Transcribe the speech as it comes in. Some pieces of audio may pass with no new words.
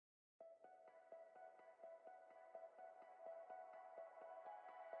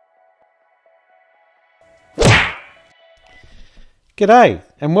G'day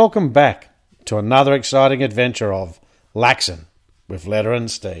and welcome back to another exciting adventure of Laxin with Letta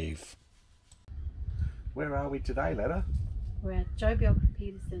and Steve. Where are we today, Letta? We're at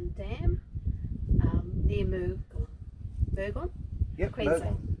Bjelke-Petersen Dam near Murgon,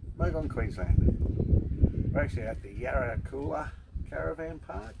 Queensland. Murgon, Queensland. We're actually at the Yallakool caravan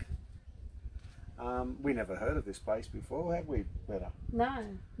park. We never heard of this place before, have we, Letta? No,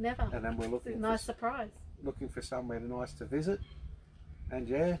 never. And then we're looking it's a nice surprise. Looking for somewhere nice to visit. And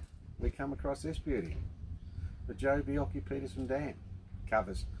yeah, we come across this beauty. The Bjelke-Petersen Dam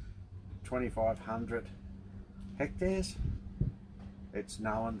covers 2,500 hectares. It's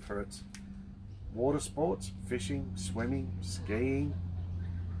known for its water sports, fishing, swimming, skiing.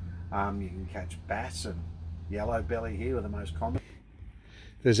 You can catch bass and yellow belly here are the most common.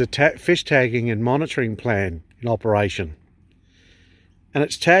 There's a fish tagging and monitoring plan in operation. And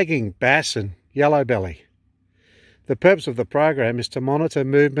it's tagging bass and yellow belly. The purpose of the program is to monitor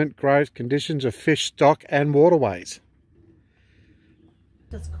movement, growth, conditions of fish stock and waterways.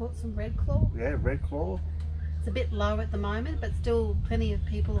 Just caught some red claw. Yeah, red claw. It's a bit low at the moment, but still plenty of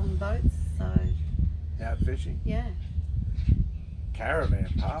people on boats, so... Out fishing. Yeah.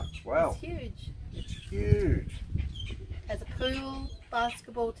 Caravan park, wow. It's huge. It's huge. Has a pool,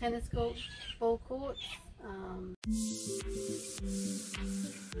 basketball, tennis court, ball courts.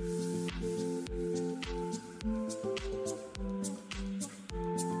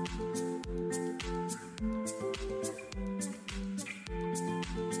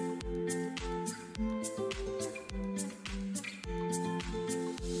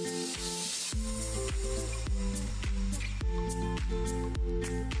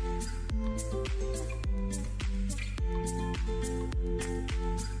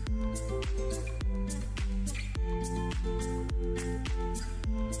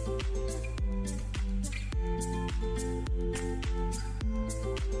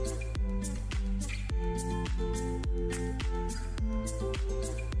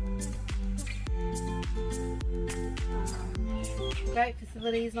 Great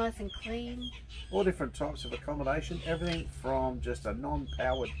facilities, nice and clean. All different types of accommodation, everything from just a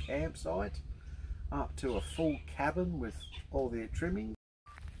non-powered campsite up to a full cabin with all the trimming.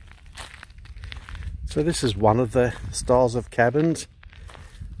 So this is one of the styles of cabins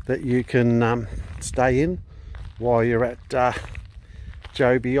that you can stay in while you're at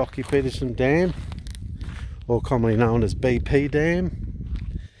Bjelke-Petersen Dam, or commonly known as BP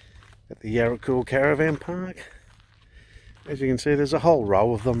Dam, at the Yallakool caravan park. As you can see, there's a whole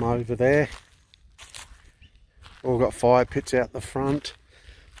row of them over there. All got fire pits out the front,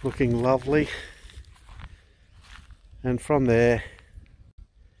 looking lovely. And from there,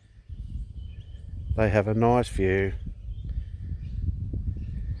 they have a nice view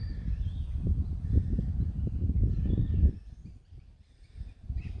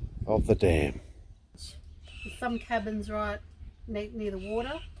of the dam. There's some cabins right near the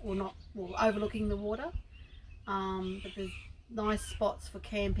water, or not, well, overlooking the water. But there's nice spots for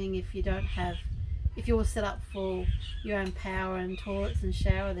camping if you're set up for your own power and toilets and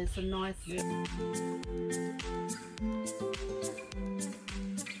shower. There's some nice...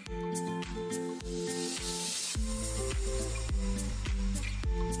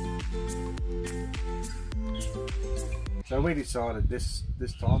 So we decided this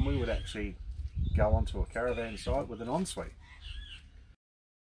time we would actually go onto a caravan site with an ensuite.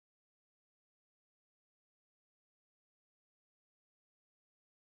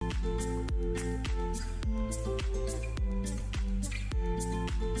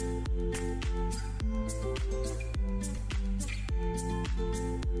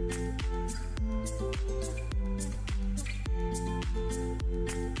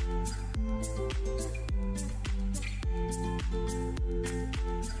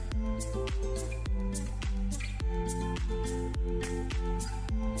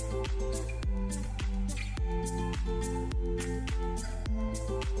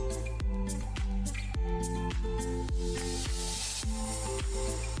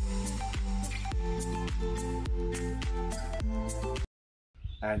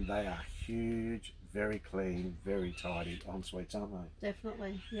 And they are huge, very clean, very tidy en-suites, aren't they?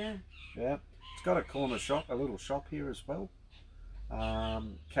 Definitely, yeah. Yeah. It's got a corner shop, a little shop here as well.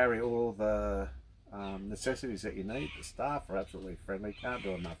 Carry all the necessities that you need. The staff are absolutely friendly, can't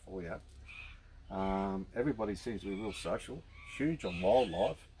do enough for you. Everybody seems to be real social, huge on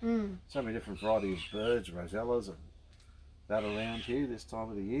wildlife. So many different varieties of birds, rosellas and that around here this time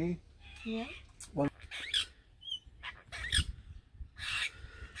of the year. Yeah.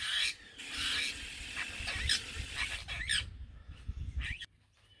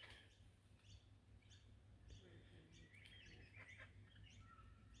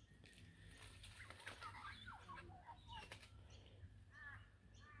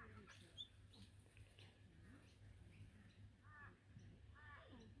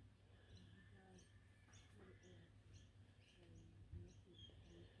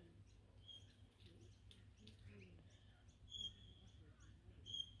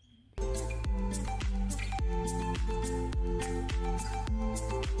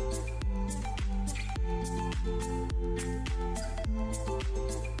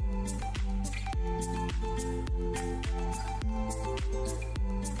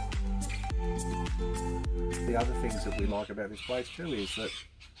 the other things that we like about this place too is that,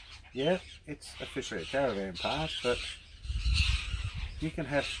 yeah, it's officially a caravan park, but you can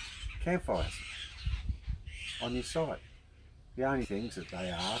have campfires on your site. The only things that they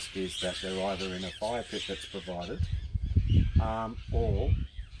ask is that they're either in a fire pit that's provided, or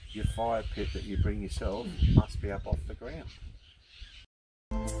your fire pit that you bring yourself must be up off the ground.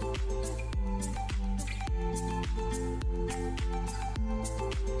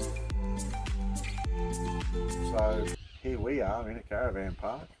 So here we are in a caravan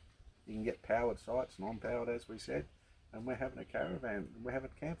park. You can get powered sites, non-powered as we said, and we're having a caravan. We're having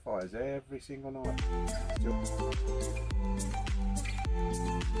campfires every single night. We're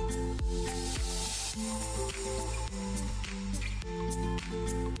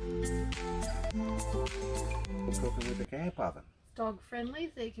cooking with the camp oven. Dog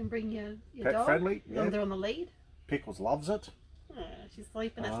friendly, so you can bring your Pet dog. friendly, yeah. They're on the lead. Pickles loves it. She's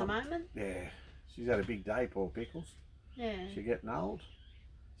sleeping at the moment. Yeah, she's had a big day, poor Pickles. Yeah. She's getting old.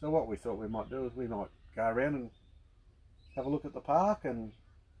 So what we thought we might do is we might go around and have a look at the park and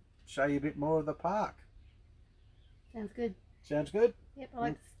show you a bit more of the park. Sounds good. Sounds good? Yep, I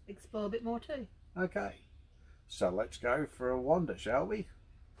like to explore a bit more too. Okay, so let's go for a wander, shall we?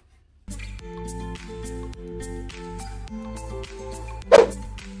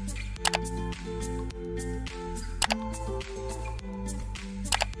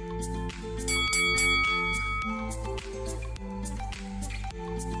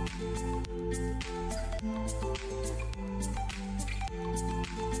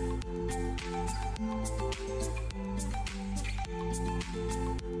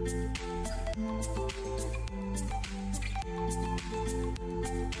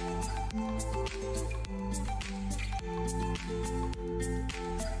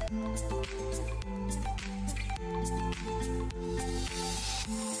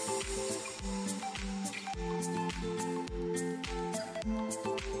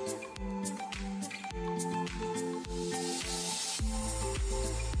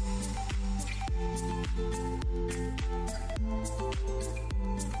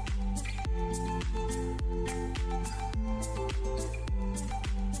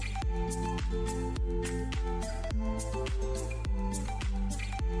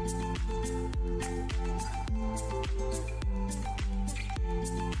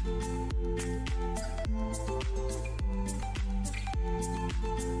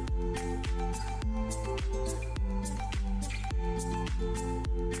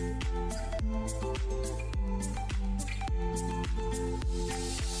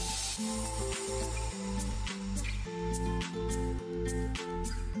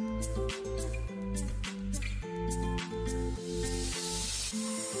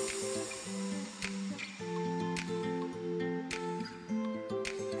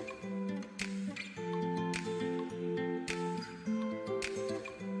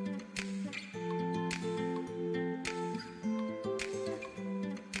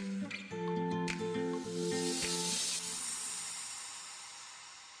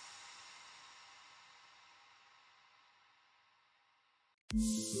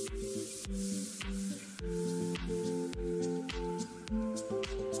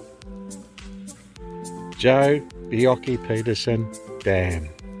 Bjelke-Petersen Dam.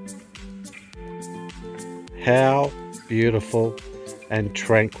 How beautiful and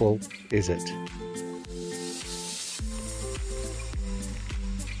tranquil is it?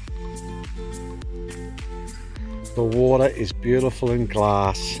 The water is beautiful in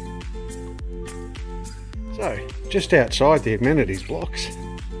glass. So, just outside the amenities blocks.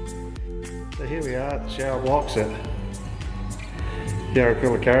 So here we are at the shower blocks at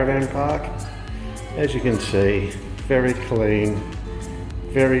Yallakool Caravan Park. As you can see, very clean,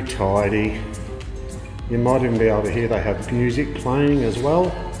 very tidy. You might even be able to hear they have music playing as well.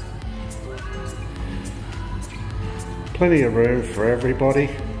 Plenty of room for everybody.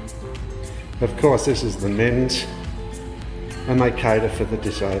 Of course, this is the men's, and they cater for the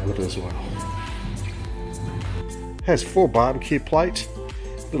disabled as well. Has 4 barbecue plates,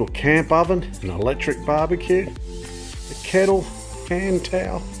 little camp oven, an electric barbecue, a kettle, hand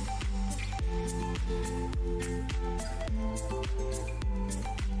towel.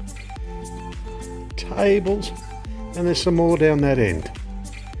 Tables, and there's some more down that end.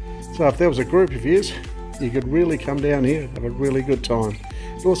 So if there was a group of yous, you could really come down here and have a really good time.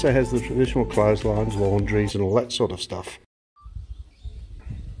 It also has the traditional clotheslines, laundries and all that sort of stuff.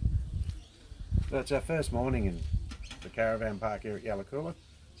 So it's our first morning in the caravan park here at Yallakool,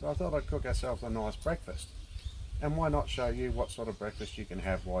 so I thought I'd cook ourselves a nice breakfast. And why not show you what sort of breakfast you can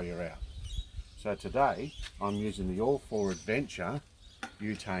have while you're out. So today I'm using the All4 Adventure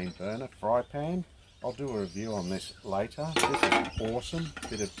butane burner fry pan. I'll do a review on this later. This is awesome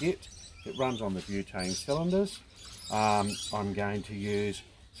bit of kit. It runs on the butane cylinders. I'm going to use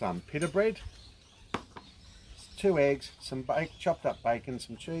some pita bread, 2 eggs, some chopped up bacon,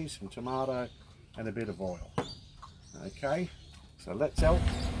 some cheese, some tomato, and a bit of oil. Okay, so let's help.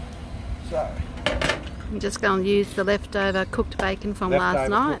 So I'm just going to use the leftover cooked bacon from last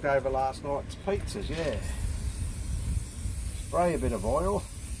night. Cooked over last night's pizzas, yeah. Spray a bit of oil.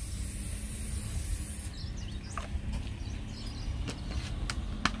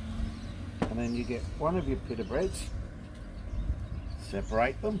 And then you get one of your pita breads,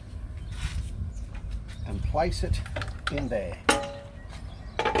 separate them, and place it in there.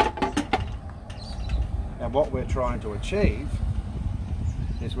 And what we're trying to achieve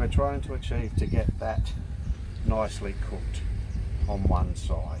is to get that nicely cooked on one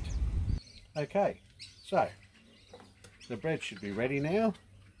side. Okay, so the bread should be ready now.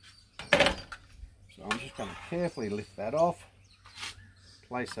 So I'm just going to carefully lift that off,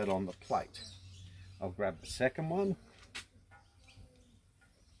 place that on the plate. I'll grab the second one,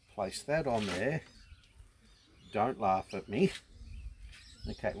 place that on there. Don't laugh at me.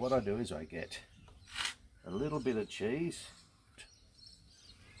 Okay, what I do is I get a little bit of cheese.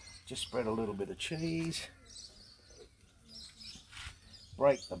 Just spread a little bit of cheese.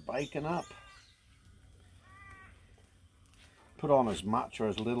 Break the bacon up. Put on as much or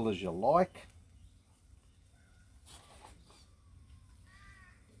as little as you like.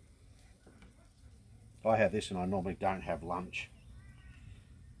 I have this and I normally don't have lunch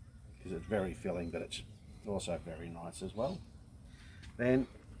because it's very filling, but it's also very nice as well. Then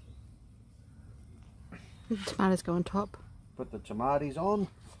the tomatoes go on top. Put the tomatoes on.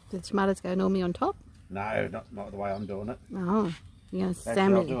 Do the tomatoes go normally on top? No, not the way I'm doing it. Oh, you're going to Actually,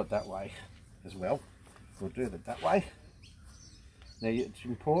 salmon. I'll do it that way as well. We'll do it that way. Now it's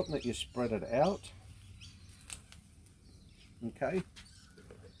important that you spread it out. Okay.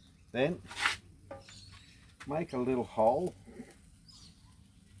 Then make a little hole.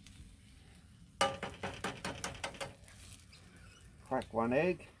 Crack one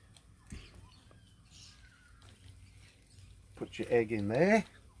egg. Put your egg in there.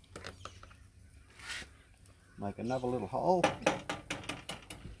 Make another little hole.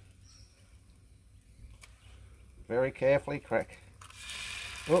 Very carefully crack.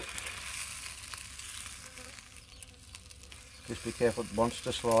 Oop. Just be careful, it wants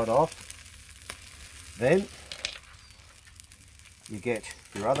to slide off. Then you get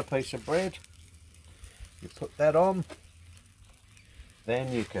your other piece of bread. You put that on.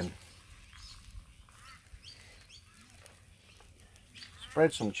 Then you can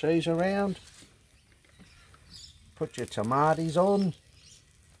spread some cheese around. Put your tomatoes on.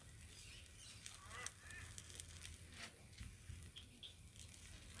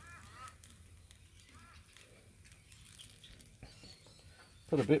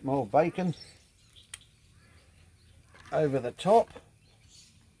 Put a bit more bacon over the top.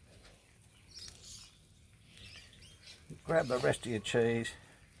 Grab the rest of your cheese.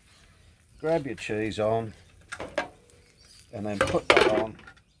 Grab your cheese on. And then put that on.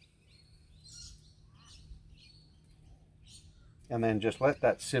 And then just let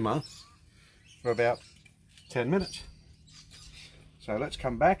that simmer for about 10 minutes. So let's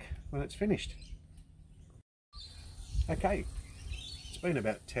come back when it's finished. Okay, it's been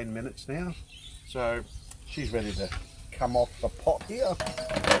about 10 minutes now. So she's ready to come off the pot here.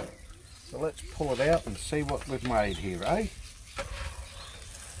 So let's pull it out and see what we've made here, eh?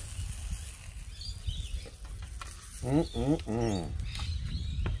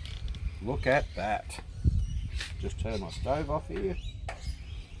 Look at that. Just turn my stove off here.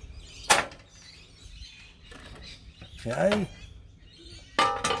 Okay.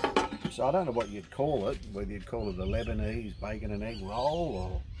 So I don't know what you'd call it, whether you'd call it a Lebanese bacon and egg roll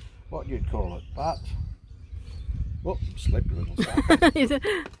or what you'd call it, but whoop, slipped a little stuff.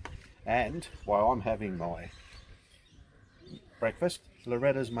 And while I'm having my breakfast,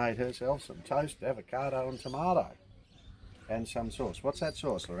 Loretta's made herself some toast, avocado and tomato. And some sauce. What's that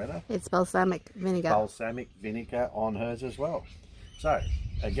sauce, Loretta? It's balsamic vinegar. Balsamic vinegar on hers as well. So,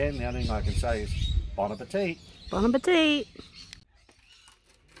 again, the only thing I can say is bon appetit. Bon appetit.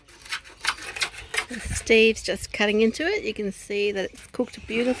 Steve's just cutting into it. You can see that it's cooked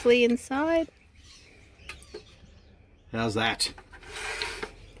beautifully inside. How's that?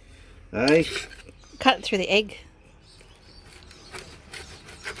 Hey? Cut it through the egg.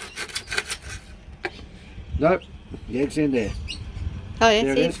 Nope. The egg's in there. Oh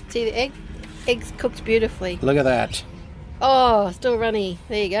yeah, see the egg? Egg's cooked beautifully. Look at that. Oh, still runny.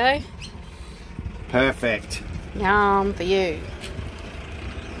 There you go. Perfect. Yum for you.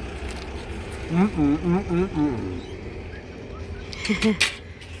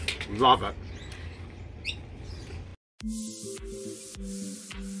 Love it.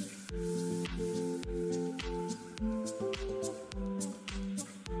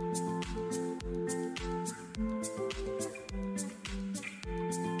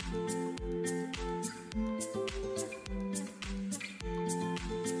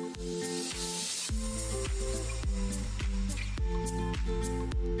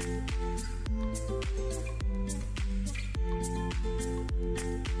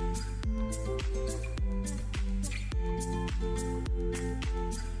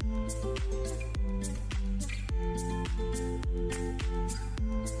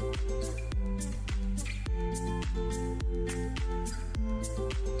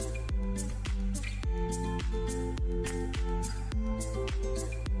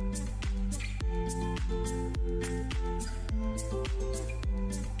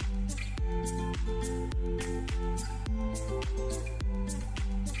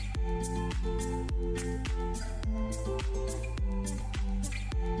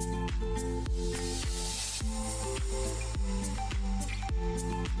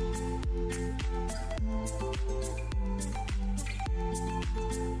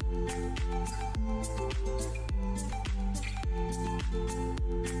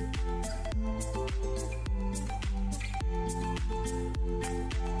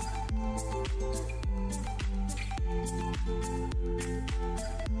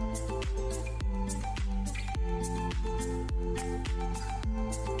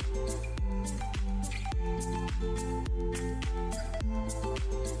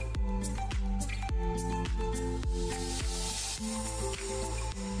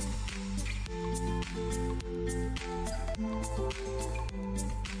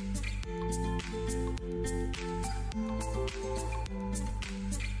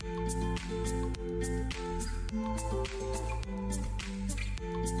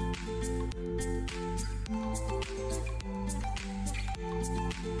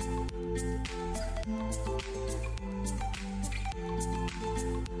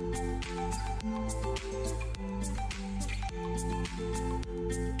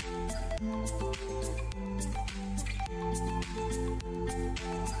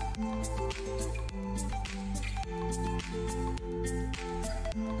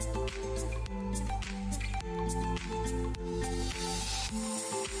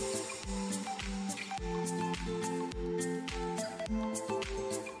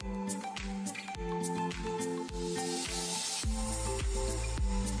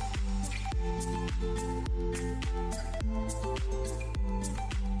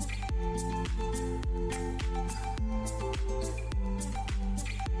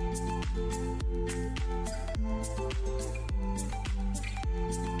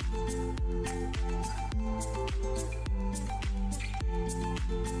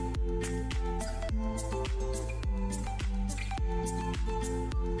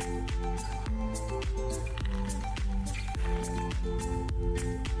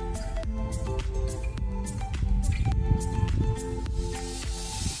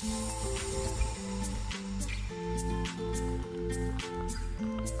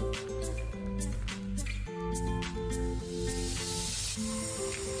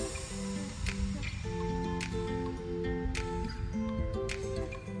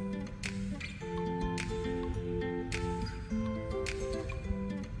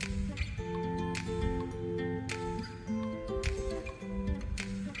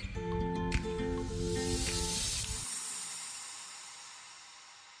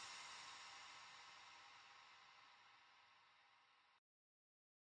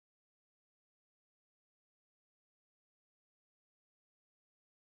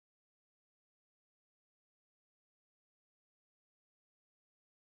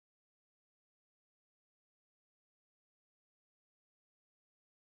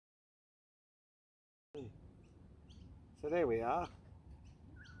 So there we are.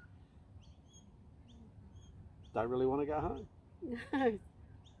 Don't really want to go home. No, it'd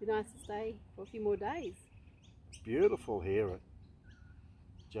be nice to stay for a few more days. It's beautiful here at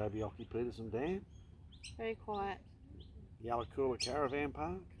Bjelke-Petersen Dam. Very quiet. Yallakool Caravan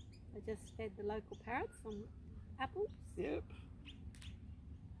Park. I just fed the local parrots some apples. Yep.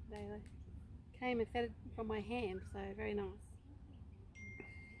 They came and fed it from my hand, so very nice.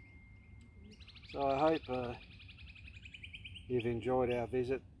 So I hope you've enjoyed our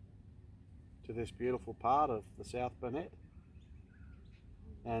visit to this beautiful part of the South Burnett,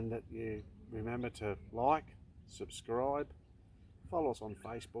 and that you remember to like, subscribe, follow us on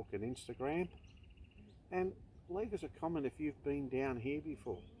Facebook and Instagram, and leave us a comment if you've been down here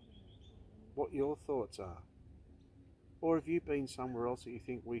before. what your thoughts are. Or have you been somewhere else that you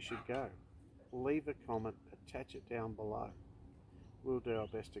think we should go? Leave a comment, attach it down below. We'll do our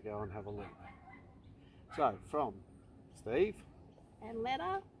best to go and have a look. So, from Steve And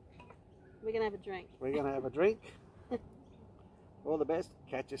Letta, we're going to have a drink. We're going to have a drink. All the best.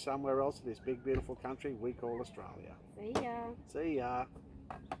 Catch you somewhere else in this big, beautiful country we call Australia. See ya. See ya.